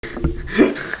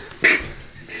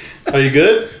Are you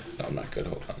good? No, I'm not good.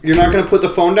 Hold on. You're not going to put the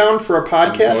phone down for a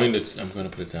podcast? I'm going to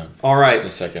put it down. All right. In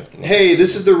a second. Hey,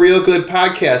 this is the Real Good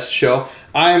Podcast Show.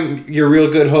 I'm your Real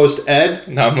Good host, Ed.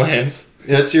 No, I'm Lance.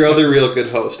 That's your other Real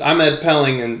Good host. I'm Ed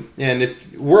Pelling, and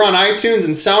if we're on iTunes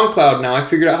and SoundCloud now, I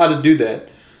figured out how to do that.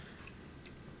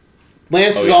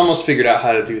 Lance has almost figured out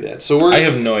how to do that. I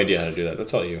have no idea how to do that.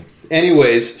 That's all you.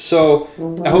 Anyways, so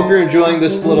I hope you're enjoying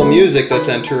this little music that's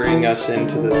entering us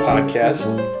into the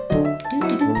podcast.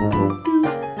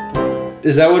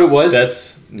 Is that what it was?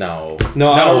 No,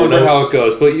 I don't remember how it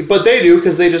goes, but they do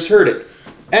because they just heard it.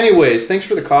 Anyways, thanks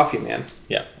for the coffee, man.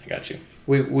 Yeah, I got you.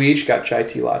 We each got chai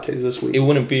tea lattes this week. It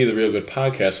wouldn't be the Real Good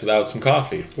Podcast without some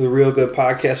coffee. The Real Good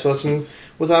Podcast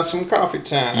without some coffee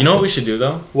time. You know what we should do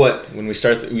though? What? When we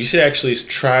start, we should actually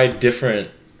try different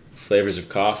flavors of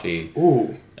coffee.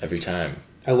 Ooh. Every time.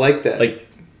 I like that. Like,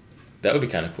 that would be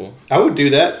kind of cool. I would do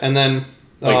that, and then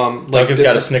Duncan's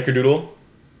got a snickerdoodle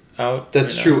out.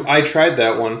 That's true. I tried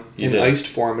that one in iced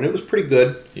form, and it was pretty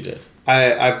good. You did.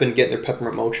 I've been getting their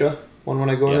peppermint mocha one when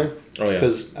I go in there. Oh yeah.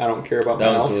 Because I don't care about that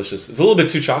my health. That one's delicious. It's a little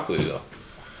bit too chocolatey though.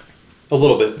 A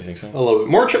little bit. You think so? A little bit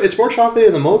more. It's more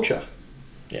chocolatey than mocha.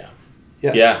 Yeah.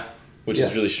 Yeah. Yeah. Which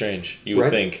is really strange. You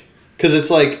would think. Because it's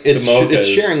like it's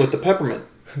sharing with the peppermint.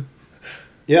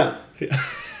 Yeah.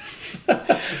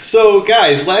 So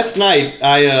guys, last night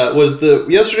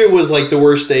yesterday was like the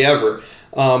worst day ever,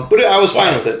 but I was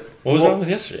fine with it. What was wrong with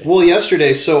yesterday? Well,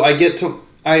 yesterday, so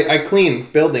I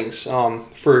clean buildings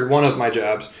for one of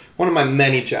my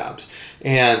many jobs,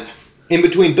 and in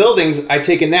between buildings, I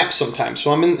take a nap sometimes.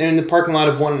 So I'm in the parking lot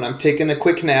of one, and I'm taking a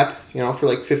quick nap, for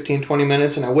like 15, 20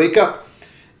 minutes, and I wake up,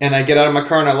 and I get out of my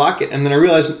car and I lock it, and then I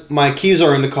realize my keys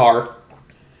are in the car.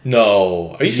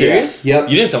 No, are you serious? Yep.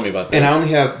 You didn't tell me about this. And I only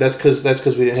have that's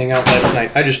because we didn't hang out last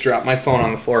night. I just dropped my phone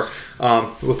on the floor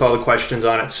with all the questions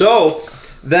on it. So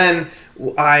then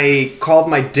I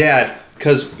called my dad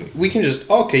because we can just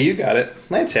you got it.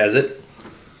 Lance has it.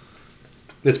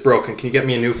 It's broken. Can you get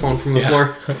me a new phone from the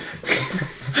floor?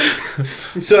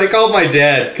 So I called my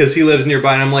dad because he lives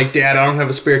nearby, and I'm like, Dad, I don't have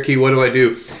a spare key. What do I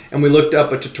do? And we looked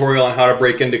up a tutorial on how to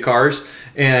break into cars.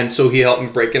 And so he helped me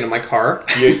break into my car.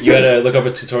 You had to look up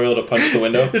a tutorial to punch the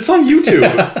window? It's on YouTube.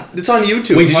 It's on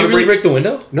YouTube. Wait, did you really break the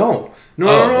window? No.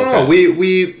 No.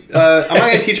 We I'm not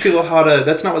going to teach people how to...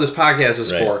 That's not what this podcast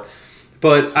is for.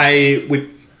 But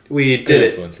we did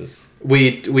influences.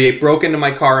 it. We broke into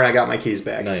my car and I got my keys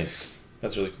back. Nice.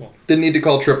 That's really cool. Didn't need to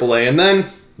call AAA. And then...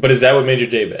 But is that what made your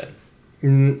day bad?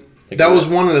 That was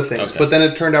one of the things. Okay. But then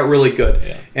it turned out really good.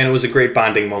 Yeah. And it was a great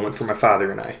bonding moment for my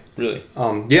father and I. Really?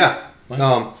 Yeah.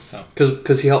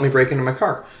 Because he helped me break into my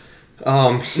car.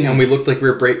 And we looked like we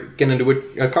were breaking into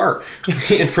a car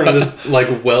in front of this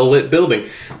like well-lit building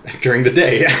during the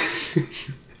day.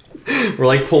 We're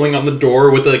like pulling on the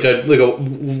door with like a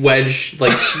wedge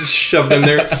like shoved in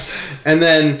there. And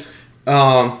then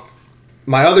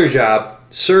my other job,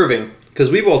 serving, because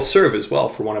we both serve as well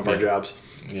for one of our jobs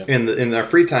in our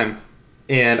free time,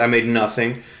 and I made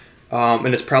nothing.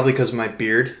 And it's probably because of my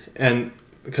beard and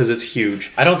because it's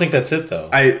huge. I don't think that's it though.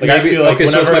 I feel like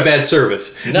so it's my bad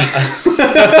service. No,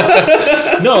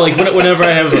 no, like whenever I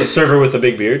have a server with a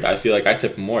big beard, I feel like I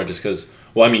tip him more just because.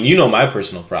 Well, I mean, you know my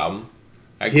personal problem.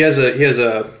 He has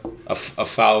a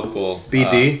follicle.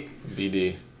 BD.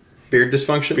 BD. Beard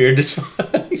dysfunction.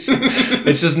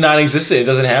 It's just non-existent. It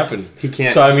doesn't happen. He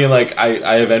can't. So I mean, like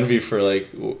I have envy for like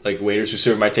waiters who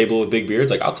serve my table with big beards.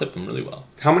 Like I'll tip them really well.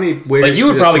 How many waiters? Like you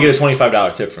would probably get a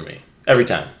 $25 tip from me every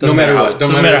time. No matter what.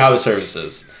 Doesn't matter how the service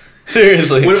is.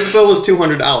 Seriously. What if the bill was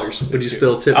 $200? Would you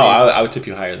still tip me? Oh, I would tip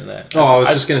you higher than that. Oh, I was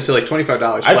just gonna say like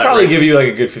 $25. I'd probably give you like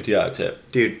a good $50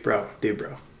 tip. Dude, bro.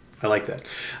 I like that.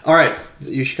 All right,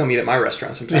 you should come eat at my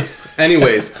restaurant sometime.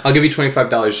 Anyways, I'll give you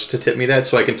 $25 just to tip me that,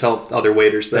 so I can tell other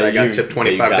waiters that I got tipped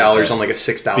 $25 on like a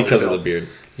 $6 because bill. of the beard.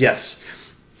 Yes,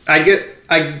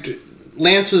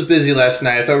 Lance was busy last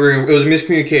night. I thought it was a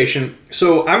miscommunication.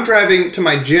 So I'm driving to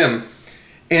my gym,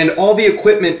 and all the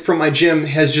equipment from my gym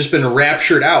has just been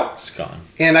raptured out. It's gone.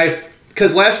 And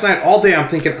because last night all day I'm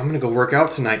thinking I'm gonna go work out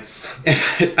tonight, and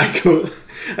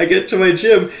I get to my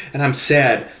gym and I'm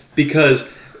sad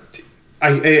because.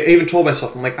 I even told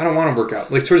myself, I'm like, I don't want to work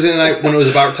out. Like, towards the end of the night, when it was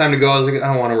about time to go, I was like,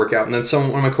 I don't want to work out. And then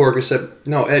one of my coworkers said,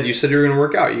 no, Ed, you said you were going to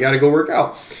work out. You got to go work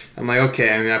out. I'm like,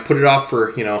 okay. I mean, I put it off for,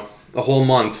 a whole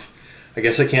month. I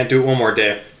guess I can't do it one more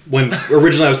day. When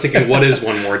originally I was thinking, what is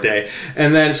one more day?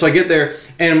 And then, so I get there,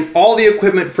 and all the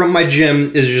equipment from my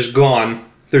gym is just gone.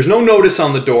 There's no notice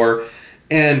on the door.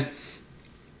 And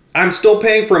I'm still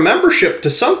paying for a membership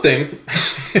to something.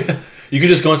 You can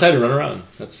just go inside and run around.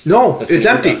 That's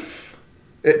empty.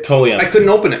 Totally empty. I couldn't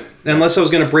open it unless I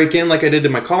was going to break in like I did to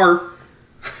my car.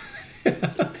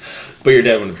 But your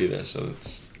dad wouldn't be there, so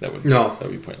that would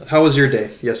be pointless. How was your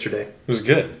day yesterday? It was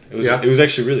good. It was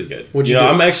actually really good. What'd you do?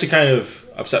 I'm actually kind of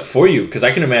upset for you because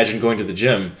I can imagine going to the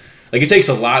gym. Like, it takes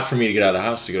a lot for me to get out of the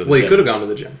house to go to the gym. Well, you could have gone to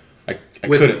the gym. I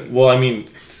couldn't. Well, I mean,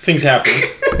 things happen.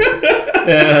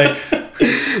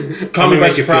 Call me by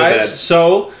surprise.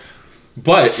 So,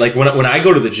 but like when I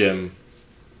go to the gym,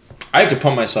 I have to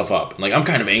pump myself up. Like, I'm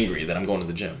kind of angry that I'm going to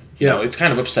the gym. You know, it's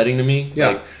kind of upsetting to me.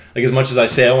 Yeah. Like as much as I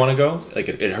say I want to go, like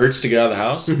it hurts to get out of the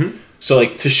house. Mm-hmm. So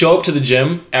like to show up to the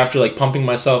gym after like pumping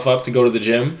myself up to go to the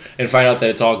gym and find out that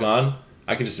it's all gone,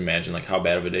 I can just imagine like how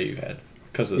bad of a day you had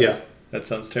because of that. Yeah. That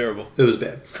sounds terrible. It was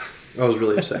bad. I was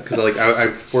really upset because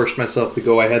I forced myself to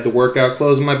go. I had the workout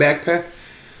clothes in my backpack.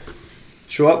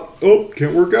 Show up. Oh,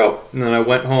 can't work out. And then I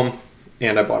went home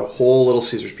and I bought a whole Little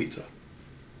Caesars pizza.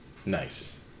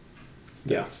 Nice.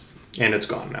 Yes. Yeah. And it's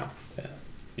gone now. Yeah.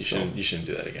 You shouldn't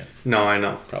do that again. No, I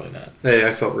know. Probably not. Hey,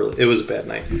 I felt it was a bad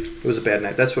night. It was a bad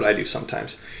night. That's what I do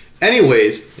sometimes.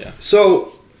 Anyways,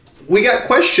 so we got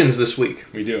questions this week.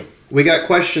 We do. We got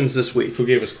questions this week. Who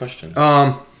gave us questions?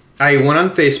 I went on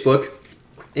Facebook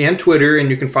and Twitter, and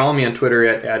you can follow me on Twitter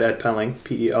at Ed Pelling,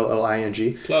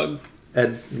 Pelling. Plug.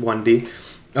 Ed1D.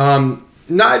 You don't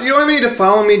even need to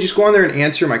follow me. Just go on there and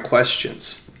answer my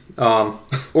questions.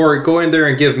 Or go in there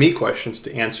and give me questions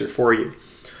to answer for you.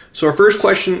 So our first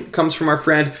question comes from our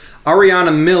friend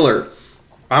Ariana Miller.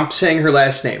 I'm saying her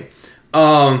last name.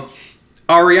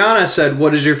 Ariana said,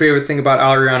 "What is your favorite thing about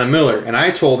Ariana Miller?" And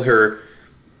I told her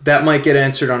that might get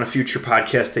answered on a future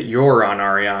podcast that you're on,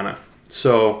 Ariana.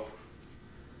 So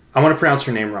I'm going to pronounce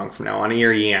her name wrong from now on.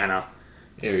 Ariana.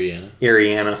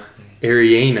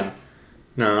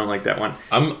 No, I don't like that one.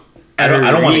 I don't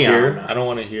want to hear. I don't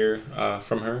want to hear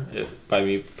from her by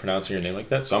me pronouncing her name like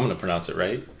that. So I'm going to pronounce it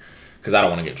right because I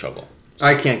don't want to get in trouble. So.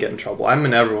 I can't get in trouble. I'm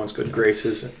in everyone's good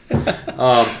graces,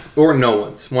 or no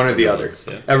one's. One or the other.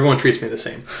 Yeah. Everyone treats me the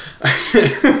same.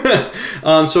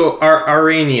 So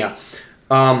Arania,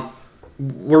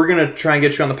 we're gonna try and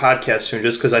get you on the podcast soon,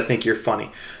 just because I think you're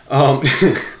funny.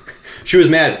 She was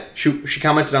mad. She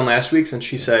commented on last week's and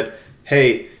she said,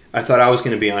 "Hey, I thought I was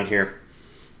going to be on here,"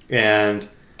 and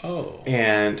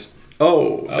that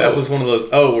was one of those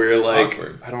where you're like,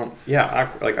 awkward. Awkward.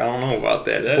 Like, I don't know about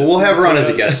that. But we'll have her on as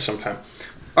a guest sometime.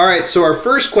 All right, so our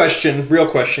first question, real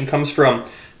question, comes from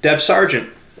Deb Sargent.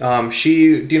 Do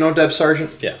you know Deb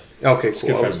Sargent? Yeah. Okay, cool. She's a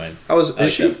good friend of mine.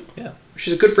 Is she? Deb. Yeah.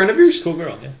 She's a good friend of yours? She's a cool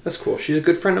girl, yeah. That's cool. She's a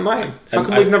good friend of mine. How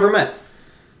come we've never met?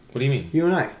 What do you mean? You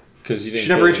and I. Because you didn't. She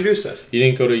never introduced us. You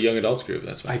didn't go to a young adults group.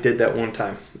 That's why. I did that one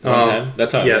time. One time?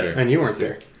 That's how I met her. And you weren't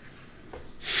there.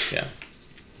 Yeah.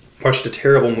 Watched a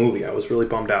terrible movie. I was really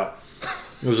bummed out.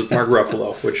 It was with Mark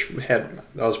Ruffalo,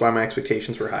 that was why my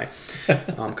expectations were high,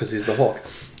 because he's the Hulk.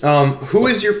 Who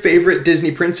is your favorite Disney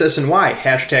princess and why?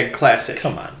 #classic.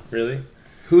 Come on, really?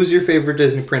 Who's your favorite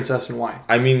Disney princess and why?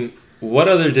 I mean, what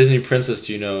other Disney princess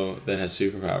do you know that has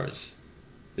superpowers?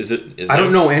 I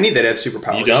don't know any that have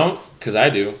superpowers. You don't? Because I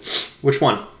do. Which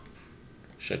one?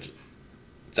 It's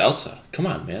Elsa. Come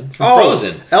on, man. From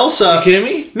Frozen. Elsa. Are you kidding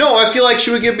me? No, I feel like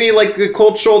she would give me like the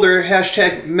cold shoulder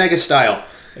 #mega style.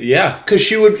 Yeah. Because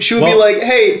she would be like,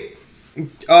 hey,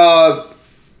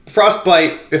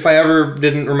 frostbite if I ever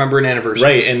didn't remember an anniversary.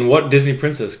 Right, and what Disney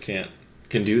princess can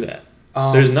do that?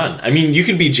 There's none. I mean, you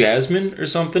could be Jasmine or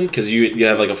something because you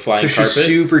have like a flying carpet. She's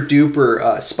super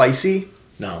duper spicy.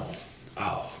 No.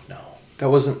 Oh, no. That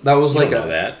was you like don't know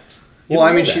that. Well,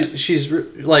 I mean, she's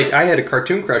like, I had a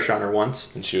cartoon crush on her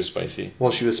once. And she was spicy?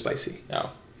 Well, she was spicy. Oh.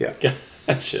 Yeah.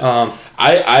 Gotcha.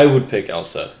 I would pick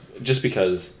Elsa just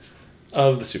because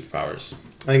of the superpowers.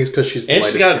 I think it's because she's the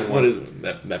lightest got, one. what is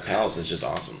that palace is just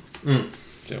awesome.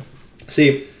 So.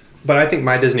 See, but I think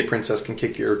my Disney princess can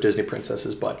kick your Disney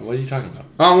princess's butt. What are you talking about?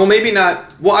 Well, maybe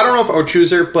not. Well, I don't know if I would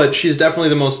choose her, but she's definitely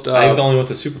the most... I have the only one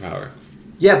with a superpower.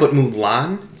 Yeah, but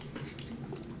Mulan?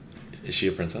 Is she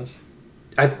a princess?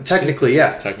 Technically,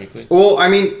 yeah. Technically? Well, I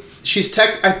mean, she's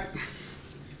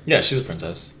Yeah, she's a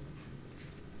princess.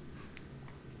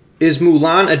 Is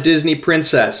Mulan a Disney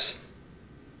princess?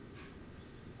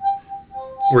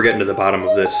 We're getting to the bottom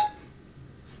of this.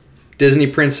 Disney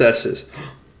princesses.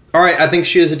 All right, I think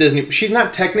she is a Disney... She's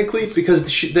not technically, because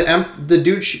the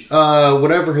dude,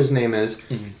 whatever his name is,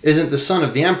 isn't the son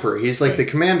of the emperor. He's like the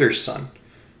commander's son.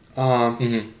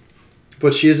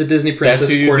 But she is a Disney princess.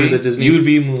 That's who according to the Disney... You would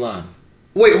be Mulan.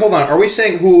 Wait, hold on. Are we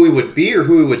saying who we would be or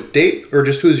who we would date, or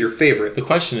just who's your favorite? The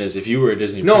question is, if you were a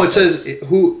Disney princess... No, it says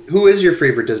who is your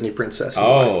favorite Disney princess?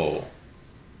 Oh,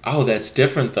 that's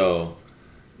different though.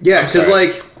 Yeah, because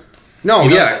like... No,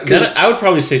 then I would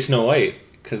probably say Snow White,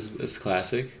 because it's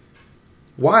classic.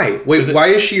 Why? Wait, why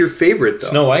is she your favorite though?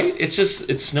 Snow White?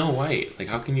 It's Snow White. Like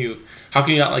how can you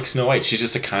not like Snow White? She's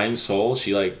just a kind soul.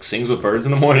 She like sings with birds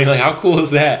in the morning. Like how cool is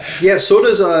that? Yeah, so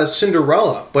does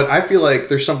Cinderella. But I feel like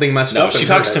there's something messed up. No, she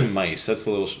talks to mice. That's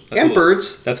a little.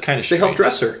 Birds. That's kind of strange. They help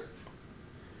dress her.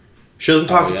 She doesn't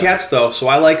talk to yeah. cats though, so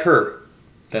I like her.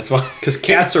 That's why. Because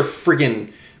cats are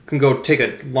freaking can go take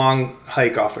a long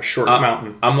hike off a short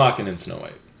mountain. I'm locking in Snow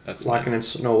White. That's locking in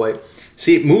Snow White.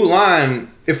 See, Mulan,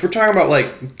 if we're talking about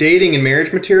like dating and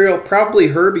marriage material, probably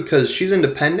her because she's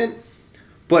independent.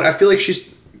 But I feel like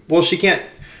she can't.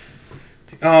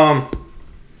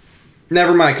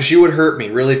 Never mind, because she would hurt me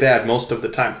really bad most of the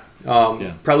time.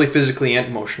 Probably physically and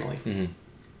emotionally.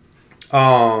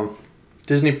 Mm-hmm.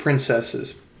 Disney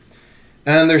princesses.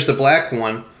 And then there's the black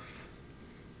one.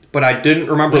 But I didn't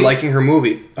remember liking her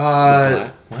movie.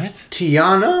 What?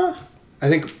 Tiana? I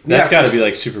think that's got to be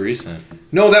like super recent.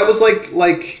 No, that was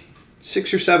like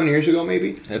 6 or 7 years ago,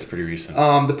 maybe. That's pretty recent.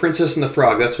 The Princess and the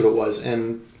Frog. That's what it was,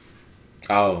 and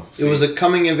it was a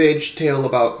coming of age tale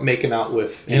about making out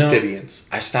with amphibians.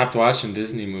 I stopped watching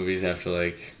Disney movies after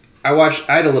like I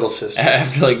had a little sister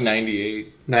after like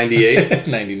 98. 98?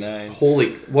 99.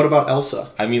 Holy! What about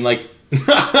Elsa? I mean, like, this is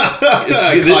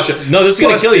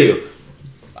gonna kill you.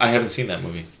 I haven't seen that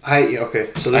movie.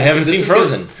 So I haven't seen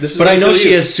Frozen, but I know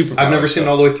she has superpowers. I've never seen it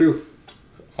all the way through.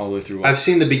 All the way through. What? I've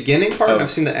seen the beginning part. I've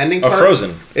seen the ending part. Of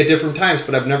Frozen at different times,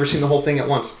 but I've never seen the whole thing at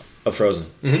once. Of Frozen.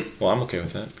 Mm-hmm. Well, I'm okay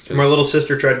with that. My little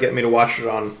sister tried to get me to watch it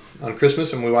on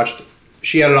Christmas, and we watched it.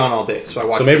 She had it on all day, so I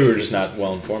watched it. So maybe we're just not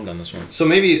well informed on this one. So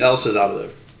maybe Elsa's out of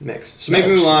the mix. So maybe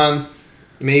Mulan.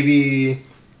 Maybe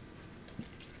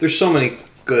there's so many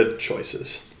good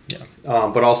choices. Yeah.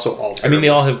 But also all terrible. I mean, they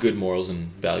all have good morals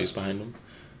and values behind them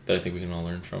that I think we can all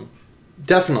learn from.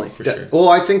 Definitely. For sure. Well,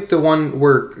 I think the one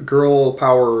where girl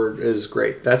power is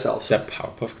great. That's Elsa. Is that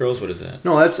Powerpuff Girls? What is that?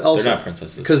 No, that's Elsa. They're not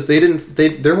princesses. Because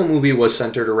their whole movie was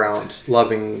centered around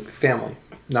loving family,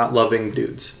 not loving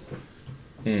dudes.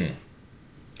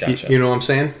 Gotcha. You know what I'm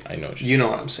saying? I know. You know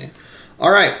what I'm saying.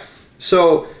 All right.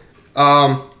 So,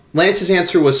 Lance's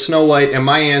answer was Snow White, and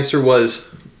my answer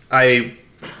was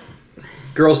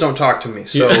girls don't talk to me,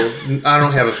 so I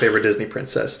don't have a favorite Disney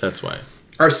princess. That's why.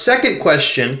 Our second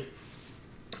question,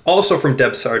 also from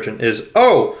Deb Sargent, is,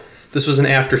 this was an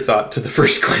afterthought to the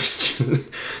first question.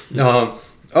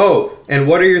 And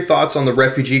what are your thoughts on the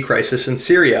refugee crisis in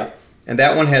Syria? And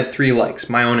that one had 3 likes,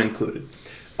 my own included.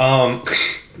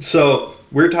 So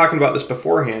we were talking about this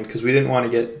beforehand because we didn't want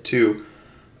to get too,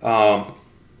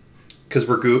 because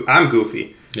I'm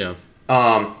goofy. Yeah.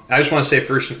 I just want to say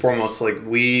first and foremost, like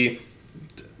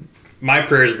my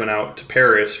prayers have been out to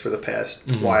Paris for the past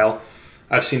while.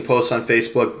 I've seen posts on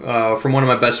Facebook from one of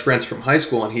my best friends from high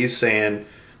school, and he's saying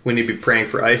we need to be praying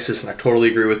for ISIS, and I totally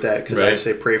agree with that because I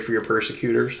say pray for your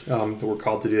persecutors. We're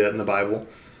called to do that in the Bible.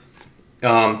 So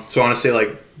I want to say,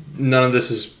 like, none of this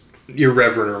is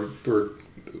irreverent or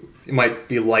it might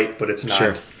be light, but it's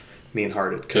not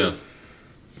mean-hearted because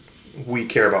we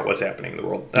care about what's happening in the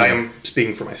world. I am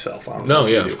speaking for myself. I don't know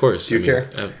of course. Do you care?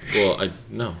 I don't care.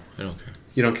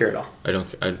 You don't care at all. I don't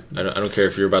care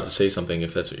if you're about to say something.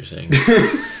 If that's what you're saying,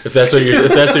 if that's what you're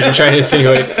trying to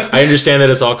insinuate, I understand that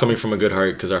it's all coming from a good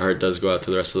heart because our heart does go out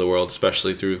to the rest of the world,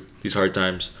 especially through these hard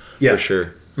times. Yeah, for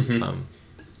sure. Mm-hmm.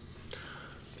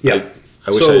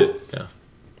 I wish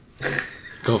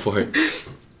go for it.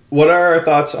 What are our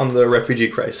thoughts on the refugee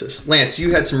crisis? Lance,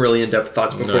 you had some really in-depth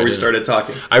thoughts before we started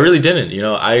talking. I really didn't.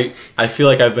 I feel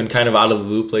like I've been kind of out of the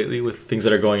loop lately with things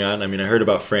that are going on. I mean, I heard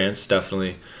about France,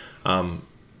 definitely.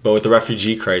 But with the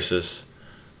refugee crisis,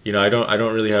 I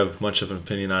don't really have much of an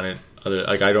opinion on it.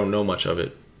 I don't know much of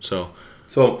it. So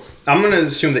I'm going to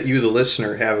assume that you, the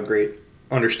listener, have a great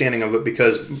understanding of it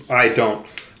because I don't.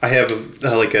 I have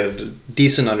a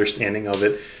decent understanding of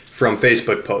it from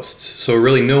Facebook posts. So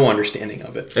really no understanding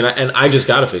of it. And I just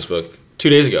got a Facebook 2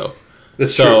 days ago.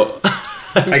 That's true.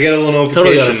 I get a little notification.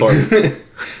 Totally uninformed.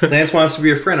 Lance wants to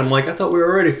be a friend. I'm like, I thought we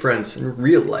were already friends in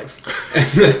real life.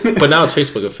 But now it's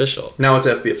Facebook official. Now it's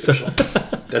FB official.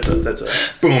 That's a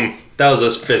boom. That was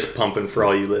us fist pumping for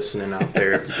all you listening out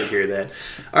there if you could hear that.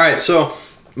 All right, so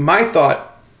my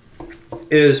thought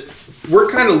is we're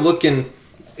kind of looking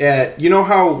at, how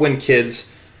how a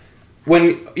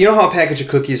package of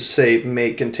cookies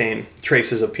may contain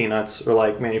traces of peanuts or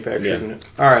like manufactured. Yeah.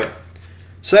 All right.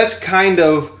 So that's kind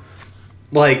of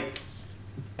like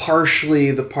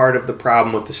partially the part of the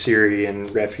problem with the Syrian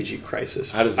refugee crisis.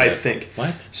 How does that? I think.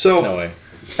 What? So, no way.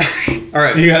 All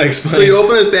right. You gotta explain. So you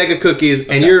open this bag of cookies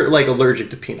and you're like allergic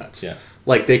to peanuts. Yeah.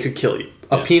 Like they could kill you.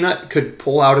 A peanut could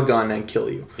pull out a gun and kill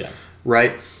you. Yeah.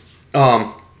 Right?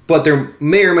 But there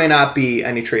may or may not be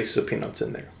any traces of peanuts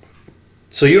in there.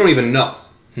 So you don't even know.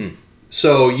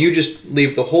 So you just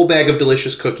leave the whole bag of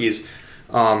delicious cookies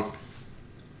at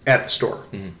the store,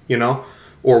 you know,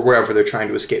 or wherever they're trying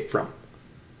to escape from.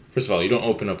 First of all, you don't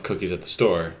open up cookies at the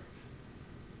store.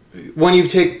 When you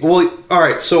take, well, all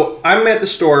right, so I'm at the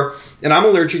store, and I'm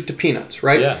allergic to peanuts,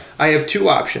 right? Yeah. I have two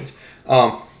options,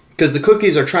 because the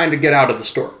cookies are trying to get out of the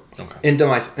store. Okay. Into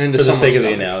For someone's the sake of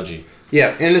stomach. the analogy.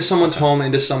 Yeah, into someone's home,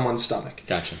 into someone's stomach.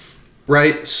 Gotcha.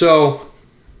 Right? So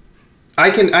I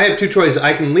have two choices.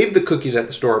 I can leave the cookies at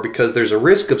the store because there's a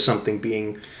risk of something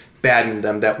being bad in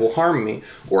them that will harm me,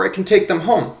 or I can take them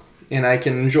home and I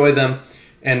can enjoy them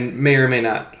and may or may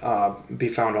not be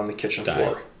found on the kitchen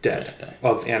floor dead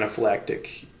of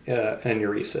anaphylactic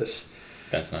enuresis.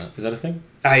 That's not... Is that a thing?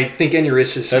 I think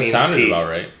enuresis means sounded pee. about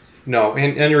right. No,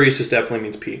 enuresis definitely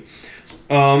means pee.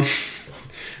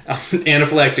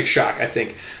 Anaphylactic shock, I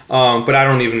think. But I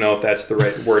don't even know if that's the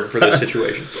right word for this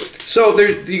situation. So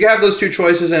you have those two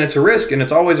choices, and it's a risk, and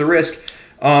it's always a risk.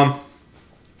 So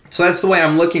that's the way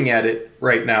I'm looking at it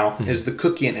right now, is the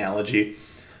cookie analogy.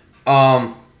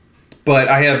 But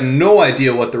I have no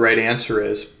idea what the right answer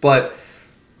is. But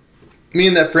me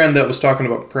and that friend that was talking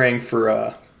about praying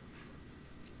for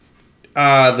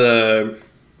I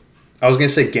was going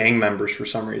to say gang members for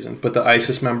some reason, but the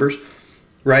ISIS members,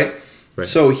 right?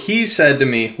 So he said to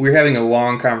me, we were having a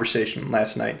long conversation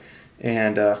last night,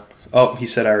 and he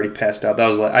said I already passed out. That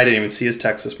was I didn't even see his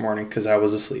text this morning because I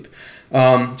was asleep.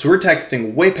 So we're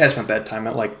texting way past my bedtime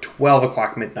at like 12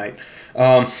 o'clock midnight.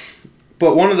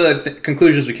 But one of the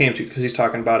conclusions we came to, because he's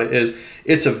talking about it, is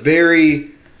it's a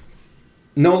very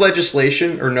no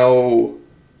legislation or no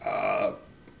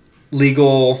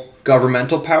legal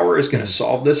governmental power is going to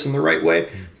solve this in the right way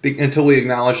until we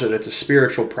acknowledge that it's a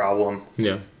spiritual problem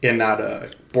and not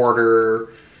a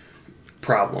border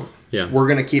problem. Yeah. We're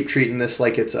going to keep treating this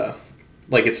like it's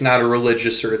not a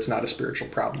religious or it's not a spiritual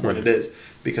problem when it is,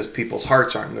 because people's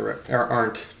hearts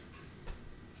aren't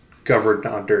governed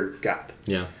under God.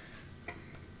 Yeah.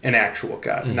 An actual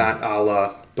God, not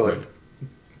Allah, but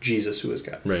Jesus, who is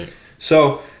God. Right.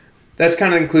 So that's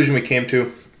kind of the conclusion we came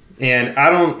to. And I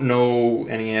don't know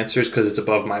any answers because it's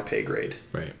above my pay grade.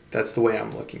 Right. That's the way I'm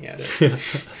looking at it.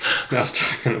 I was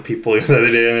talking to people the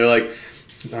other day, and they're like,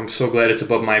 I'm so glad it's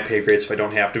above my pay grade so I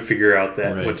don't have to figure out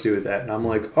what to do with that. And I'm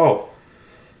like, oh,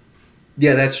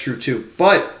 yeah, that's true too.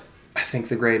 But I think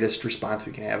the greatest response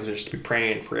we can have is just to be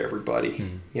praying for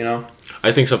everybody, you know?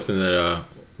 I think something that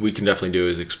we can definitely do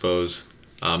is expose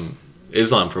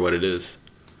Islam for what it is.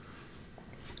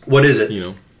 What is it? You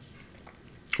know?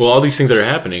 Well, all these things that are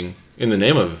happening in the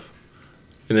name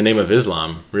of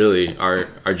Islam really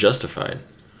are justified.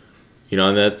 You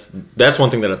know, and that's one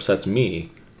thing that upsets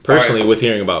me personally with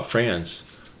hearing about France,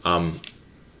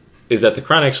 is that the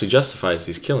Quran actually justifies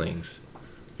these killings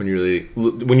when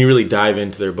you really dive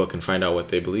into their book and find out what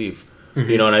they believe.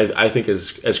 You know, and I think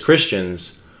as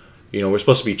Christians, you know, we're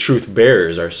supposed to be truth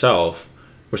bearers ourselves.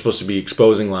 We're supposed to be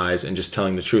exposing lies and just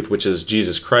telling the truth, which is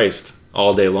Jesus Christ,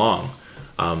 all day long.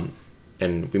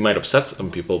 And we might upset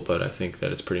some people, but I think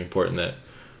that it's pretty important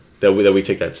that we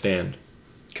take that stand.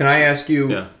 Can I ask you?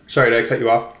 Yeah. Sorry, did I cut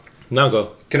you off? No,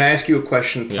 go. Can I ask you a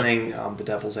question playing the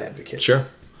devil's advocate? Sure.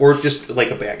 Or just like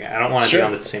a bad guy. I don't want to be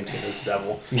on the same team as the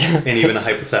devil, and even a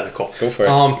hypothetical. Go for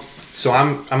it. So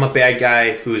I'm a bad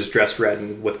guy who's dressed red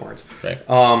and with horns. Right.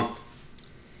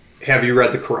 Have you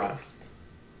read the Quran?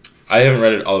 I haven't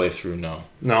read it all the way through. No.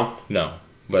 No. No.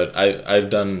 But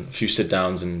I've done a few sit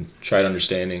downs and tried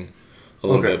understanding a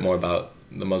little bit more about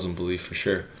the Muslim belief for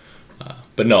sure.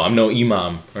 But no, I'm no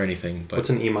imam or anything. But what's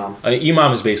an imam? An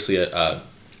imam is basically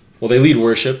they lead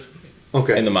worship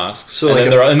in the mosques. So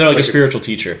they're like a spiritual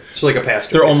teacher. So like a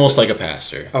pastor. They're almost like a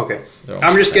pastor. Okay.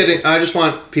 I just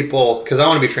want people, because I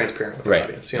want to be transparent with the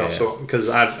audience, you know, so because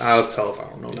I'll tell if I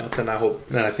don't know nothing.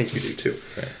 I think you do too.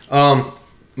 Right.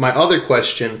 My other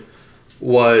question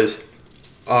was,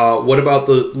 what about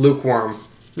the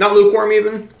not lukewarm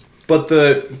even, but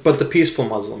the peaceful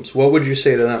Muslims? What would you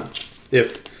say to them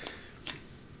if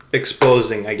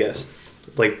exposing, I guess?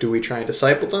 Like, do we try and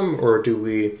disciple them, or do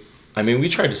we... I mean, we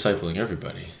try discipling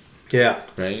everybody. Yeah.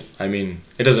 Right? I mean,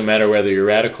 it doesn't matter whether you're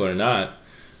radical or not.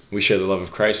 We share the love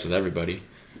of Christ with everybody.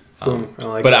 Boom. I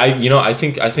like but that. I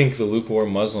think the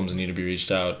lukewarm Muslims need to be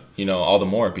reached out, you know, all the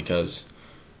more, because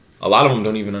a lot of them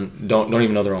don't even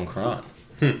know their own Quran.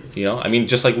 You know, I mean,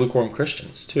 just like lukewarm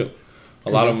Christians too. A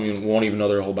lot of them won't even know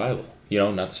their whole Bible. You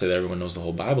know, not to say that everyone knows the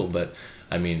whole Bible, but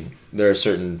I mean, there are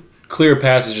certain clear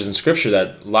passages in Scripture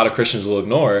that a lot of Christians will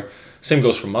ignore. Same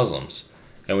goes for Muslims.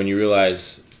 And when you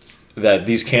realize that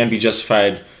these can be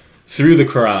justified through the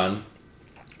Quran,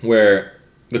 where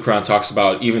the Quran talks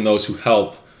about even those who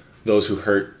help those who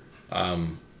hurt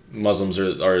Muslims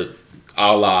or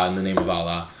Allah in the name of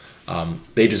Allah,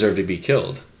 they deserve to be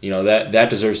killed. That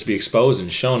deserves to be exposed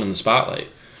and shown in the spotlight,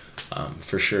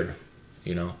 for sure.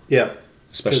 Yeah.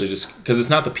 Especially just because it's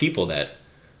not the people that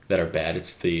are bad.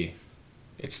 It's the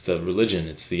religion.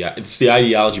 It's the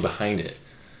ideology behind it.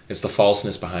 It's the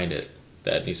falseness behind it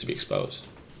that needs to be exposed.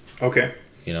 Okay.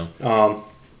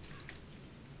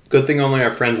 Good thing only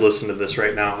our friends listen to this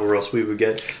right now, or else we would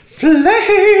get flamed.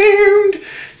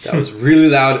 That was really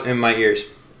loud in my ears.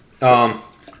 All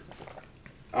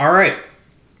right.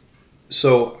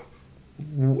 So,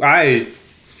 we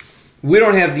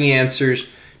don't have the answers,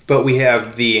 but we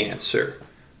have the answer,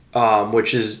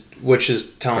 which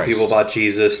is telling people about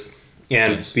Jesus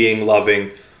and being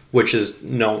loving, which is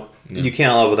no, you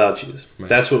can't love without Jesus. Right.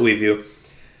 That's what we view.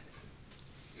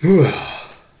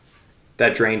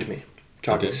 That drained me.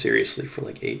 Talking seriously for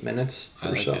like 8 minutes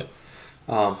or so.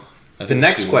 The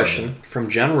next question from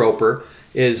Jen Roper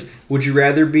is, would you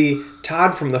rather be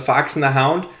Todd from The Fox and the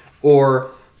Hound,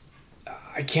 or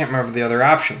I can't remember the other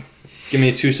option. Give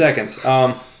me 2 seconds.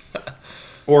 Or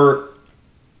Bambi.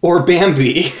 Or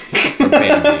Bambi.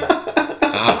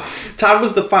 Todd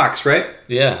was the fox, right?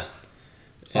 Yeah.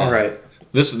 All right.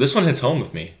 This one hits home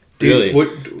with me. Really.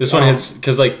 This one hits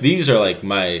because like these are like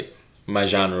my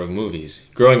genre of movies.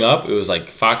 Growing up, it was like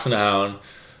Fox and the Hound.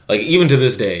 Like even to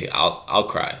this day, I'll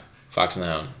cry. Fox and the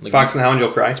Hound. Like, Fox and the Hound,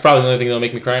 you'll cry. It's probably the only thing that'll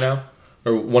make me cry now,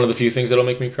 or one of the few things that'll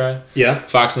make me cry. Yeah.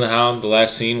 Fox and the Hound, the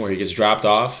last scene where he gets dropped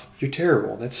off. You're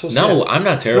terrible. That's so sad. No, I'm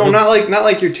not terrible. No, not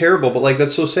like you're terrible, but like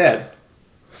that's so sad.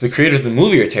 The creators of the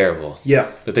movie are terrible.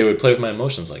 Yeah. That they would play with my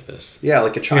emotions like this. Yeah,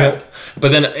 like a child. Yeah.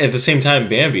 But then at the same time,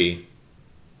 Bambi,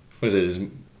 what is it? His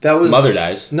mother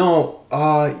dies. No,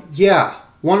 yeah.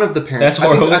 One of the parents. That's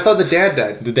horrible. I thought the dad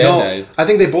died. The dad died. I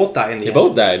think they both died in the end. They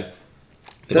both died.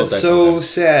 That's so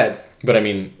sad. But I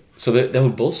mean, so that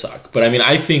would both suck. But I mean,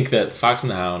 I think that Fox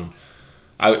and the Hound,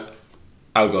 I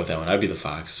would go with that one. I'd be the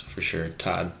fox for sure,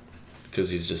 Todd, because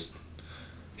he's just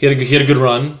he had a good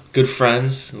run, good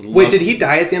friends. Wait, did he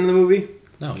die at the end of the movie?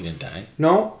 No, he didn't die.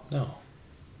 No. No.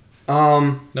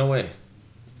 No way.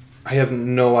 I have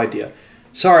no idea.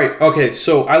 Sorry. Okay,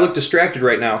 so I look distracted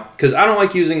right now because I don't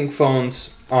like using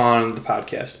phones on the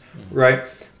podcast, right?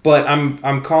 But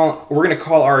we're going to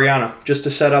call Ariana just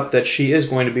to set up that she is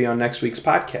going to be on next week's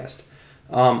podcast,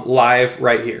 live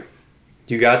right here.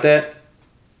 You got that?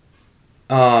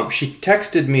 She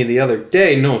texted me the other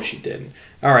day. No, she didn't.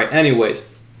 All right. Anyways,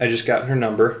 I just got her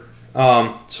number.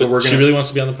 So we're gonna. She really wants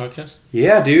to be on the podcast?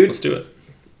 Yeah, dude. Let's do it.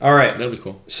 All right. That'll be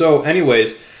cool. So,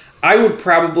 anyways, I would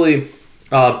probably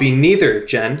be neither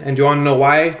Jen. And do you want to know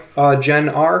why Jen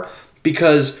are?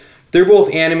 Because they're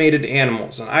both animated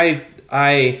animals, and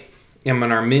I am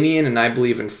an Arminian, and I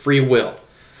believe in free will.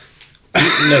 No,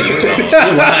 you don't.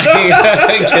 You're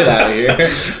lying. Get out of here.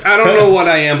 I don't know what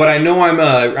I am, but I know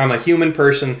I'm a human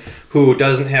person who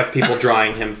doesn't have people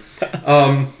drawing him.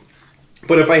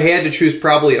 But if I had to choose,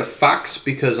 probably a fox,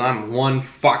 because I'm one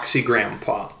foxy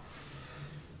grandpa.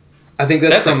 I think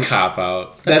that's a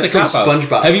cop-out. That's from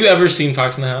SpongeBob. Have you ever seen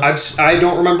Fox and the Hound? I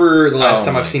don't remember the last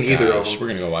time I've seen either of them. We're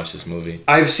going to go watch this movie.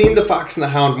 I've seen The Fox and the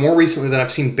Hound more recently than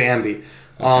I've seen Bambi.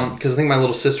 Because I think my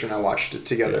little sister and I watched it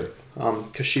together.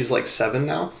 Because she's like 7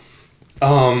 now.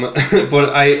 But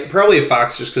I probably a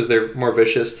fox just because they're more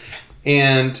vicious.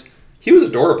 And he was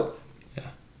adorable. Yeah.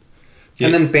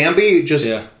 And then Bambi just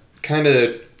kind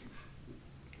of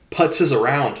putzes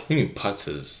around. What do you mean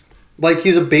putzes? Like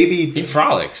he's a baby. He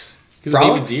frolics. He's a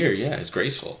baby deer. Yeah, he's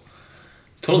graceful.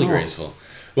 Totally graceful.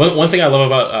 One thing I love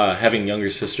about having younger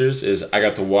sisters is I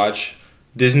got to watch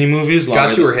Disney movies.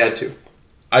 Got to or had to?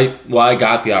 I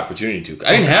got the opportunity to.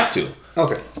 I didn't have to.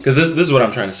 Okay. Because this is what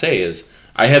I'm trying to say is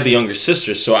I had the younger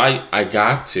sister, so I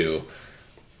got to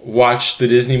watch the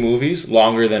Disney movies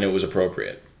longer than it was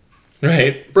appropriate.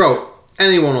 Right? Bro,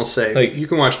 anyone will say, like, you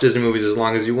can watch Disney movies as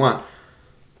long as you want.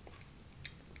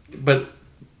 But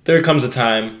there comes a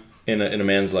time in a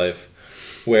man's life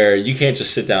where you can't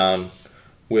just sit down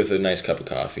with a nice cup of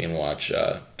coffee and watch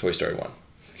Toy Story 1.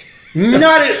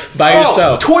 Not it by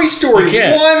yourself. Toy Story 1.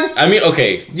 I mean,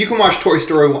 okay. You can watch Toy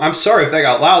Story 1. I'm sorry if that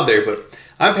got loud there, but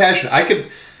I'm passionate.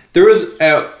 There was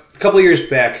a couple of years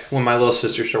back when my little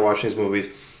sister started watching these movies.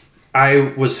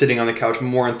 I was sitting on the couch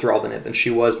more enthralled in it than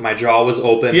she was. My jaw was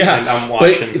open, and I'm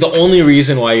watching. But the only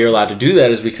reason why you're allowed to do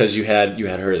that is because you had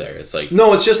her there. It's like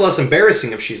no, it's just less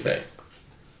embarrassing if she's there.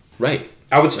 Right.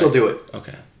 I would still do it.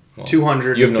 Okay. Well,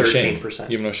 213%. You have no shame.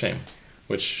 You have no shame,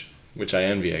 which I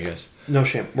envy, I guess. No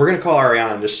shame. We're gonna call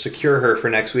Ariana and just secure her for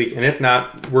next week, and if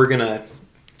not, we're gonna.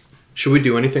 Should we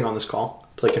do anything on this call?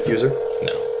 Play confuse her?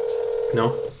 No.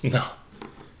 No. No.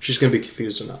 She's gonna be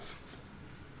confused enough.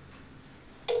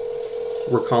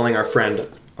 we're calling our friend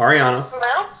Ariana.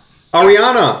 Hello?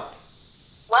 Ariana!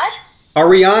 What?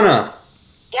 Ariana!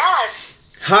 Yes.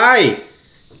 Hi!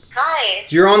 Hi.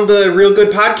 You're on the Real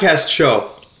Good Podcast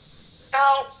show.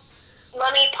 Oh,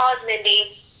 let me pause,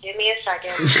 Mindy. Give me a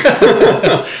second.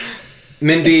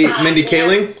 Mindy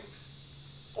Kaling?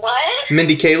 What?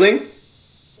 Mindy Kaling?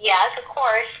 Yes, of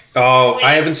course. Oh, Wait.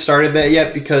 I haven't started that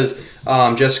yet because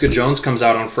Jessica Jones comes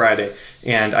out on Friday,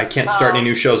 and I can't start any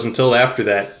new shows until after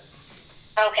that.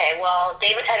 Okay, well,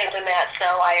 David Tennant's in that, so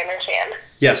I understand.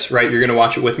 Yes, right. You're gonna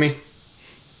watch it with me.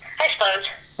 I suppose.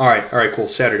 All right, cool.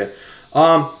 Saturday.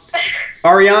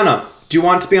 Ariana, do you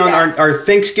want to be on our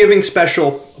Thanksgiving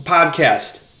special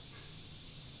podcast?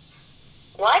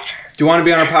 What? Do you want to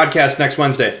be on our podcast next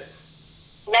Wednesday?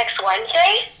 Next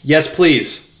Wednesday? Yes,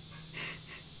 please.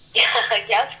 Yeah,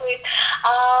 yes, please.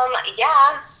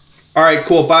 Yeah. All right,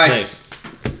 cool. Bye. Nice.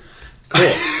 Cool.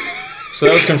 So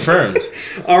that was confirmed.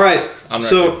 All right. On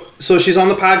So she's on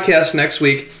the podcast next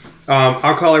week.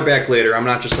 I'll call her back later. I'm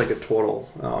not just like a total.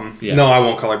 Yeah. No, I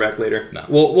won't call her back later. No.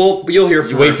 You'll hear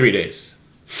from You her. wait 3 days.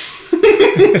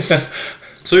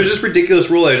 So there's this ridiculous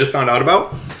rule I just found out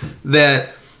about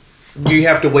that you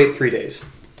have to wait 3 days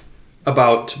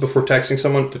before texting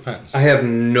someone. Depends. I have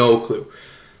no clue.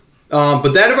 But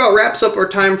that about wraps up our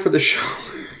time for the show.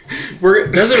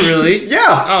 Does it really?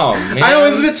 Yeah. Oh, man. I know,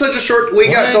 isn't it such a short... The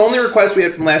What? only request we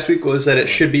had from last week was that it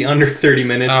should be under 30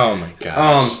 minutes. Oh, my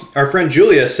gosh. Our friend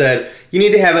Julia said, you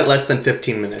need to have it less than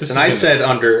 15 minutes. This And is I said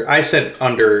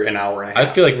under an hour and a half.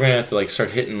 I feel like we're going to have to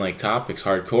start hitting topics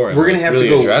hardcore. And, We're going to have really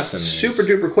to go addressing super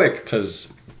duper quick.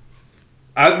 Because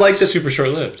I'd like to... super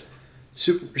short-lived.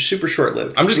 Super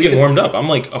short-lived. I'm just getting warmed up. I'm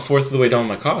like a fourth of the way done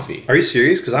with my coffee. Are you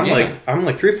serious? Because I'm Yeah. like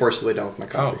 3/4 of the way done with my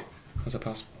coffee. Oh, how's that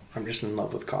possible? I'm just in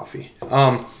love with coffee.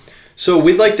 So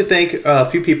we'd like to thank a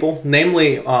few people,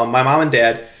 namely my mom and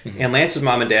dad and Lance's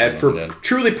mom and dad, for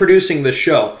truly producing this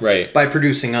show. Right. By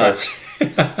producing us.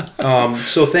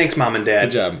 So thanks, mom and dad.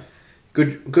 Good job.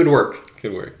 Good work.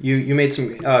 Good work. You made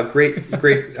some great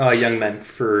young men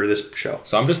for this show.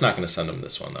 So I'm just not going to send them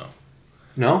this one, though.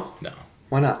 No? No.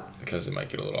 Why not? Because it might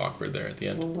get a little awkward there at the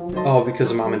end. Oh,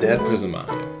 because of mom and dad? Because of mom.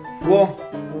 Yeah. Well,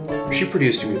 she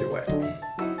produced you either way.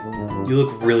 You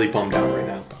look really bummed out right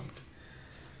now. Bummed.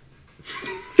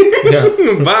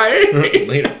 Yeah. Bye.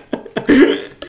 Later.